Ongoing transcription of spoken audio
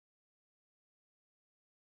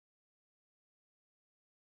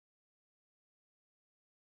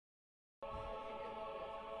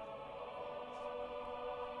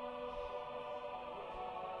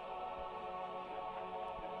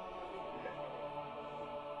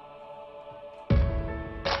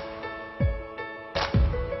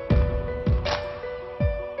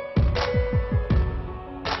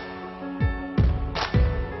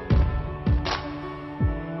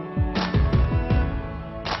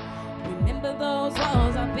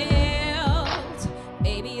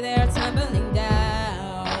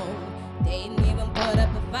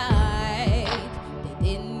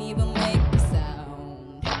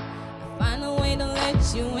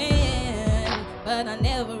push you in, but I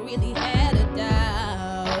never really had a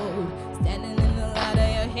doubt. Standing in the light of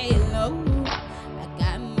your halo, I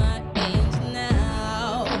got my angel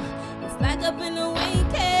now. It's like I've been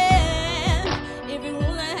awakened. Every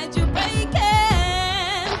rule I had you breaking,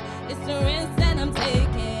 it's the risk that I'm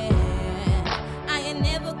taking. I ain't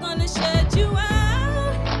never gonna shut you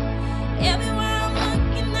out. Everywhere I'm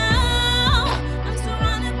looking now, I'm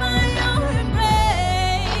surrounded by your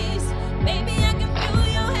embrace. Baby, I can feel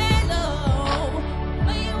your halo,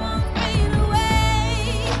 but you won't fade away.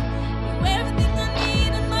 You're everything I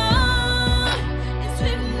need and more. It's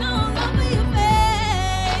written all over your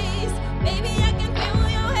face. Baby, I can feel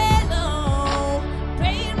your halo.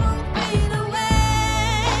 Pray it won't fade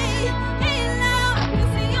away. Halo, I can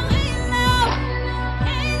see your halo.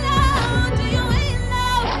 Halo, do your halo.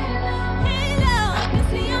 Halo, I can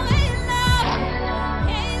see your halo.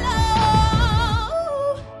 Halo,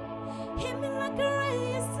 hit me like a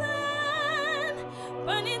ray of sun,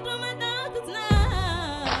 burning through my darkest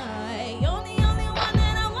night. You're the only one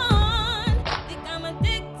that I want. Think I'm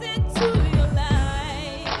addicted to your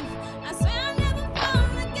life. I swear I'll never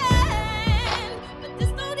fall again, but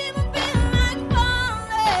this don't even feel like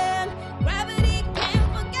falling. Gravity can't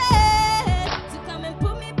forget to come and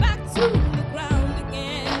put me back to the ground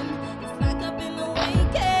again. It's like I've been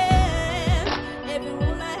awakened. Every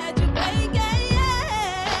rule I had you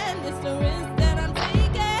breaking, it's the risk that I'm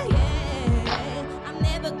taking. I'm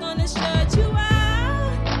never gonna shut you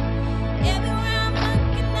out. Everywhere I'm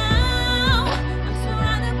looking now, I'm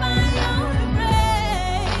surrounded by your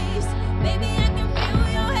embrace. Baby, I can feel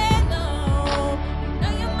your halo. You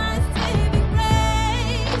know you're my saving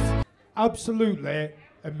grace. Absolutely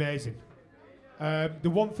amazing. The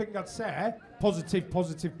one thing I'd say,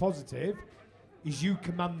 positive, is you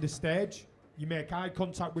command the stage. You make eye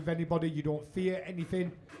contact with anybody. You don't fear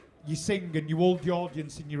anything. You sing and you hold the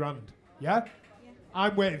audience in your hand. Yeah?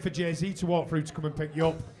 I'm waiting for Jay-Z to walk through to come and pick you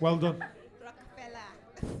up. Well done. Rockefeller.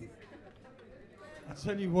 I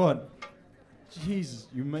tell you what, Jesus,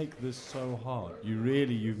 you make this so hard.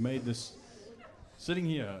 You've made this. Sitting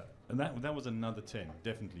here, and that was another 10,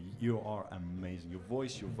 definitely. You are amazing. Your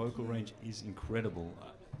voice, your vocal range is incredible.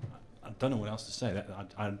 I don't know what else to say.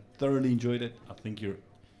 I thoroughly enjoyed it. I think you're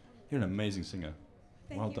an amazing singer.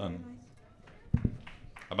 Thank Well you done. very much.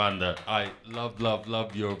 Amanda, I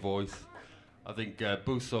love your voice. I think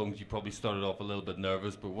both songs you probably started off a little bit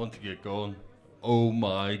nervous, but once you get going, oh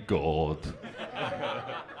my God.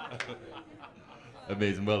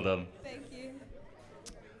 Amazing, well done. Thank you.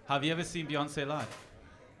 Have you ever seen Beyonce live?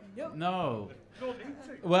 Nope. No.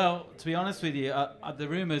 Well, to be honest with you, the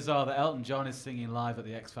rumours are that Elton John is singing live at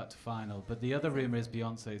the X Factor final, but the other rumour is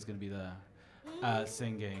Beyonce is going to be there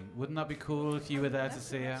singing. Wouldn't that be cool if you were there to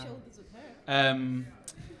see her?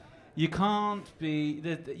 You can't be,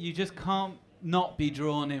 you just can't not be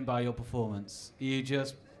drawn in by your performance. You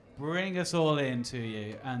just bring us all into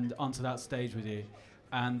you and onto that stage with you.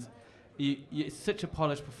 And it's such a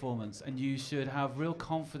polished performance, and you should have real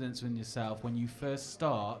confidence in yourself when you first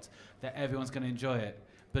start that everyone's going to enjoy it.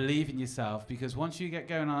 Believe in yourself, because once you get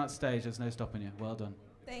going on that stage, there's no stopping you. Well done.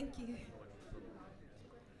 Thank you.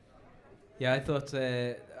 Yeah, I thought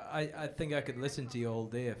I think I could listen to you all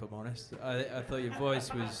day, if I'm honest. I thought your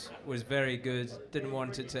voice was very good. Didn't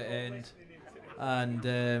want it to end,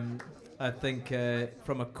 and I think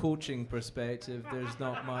from a coaching perspective, there's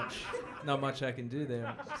not much I can do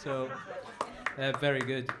there. So very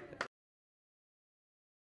good.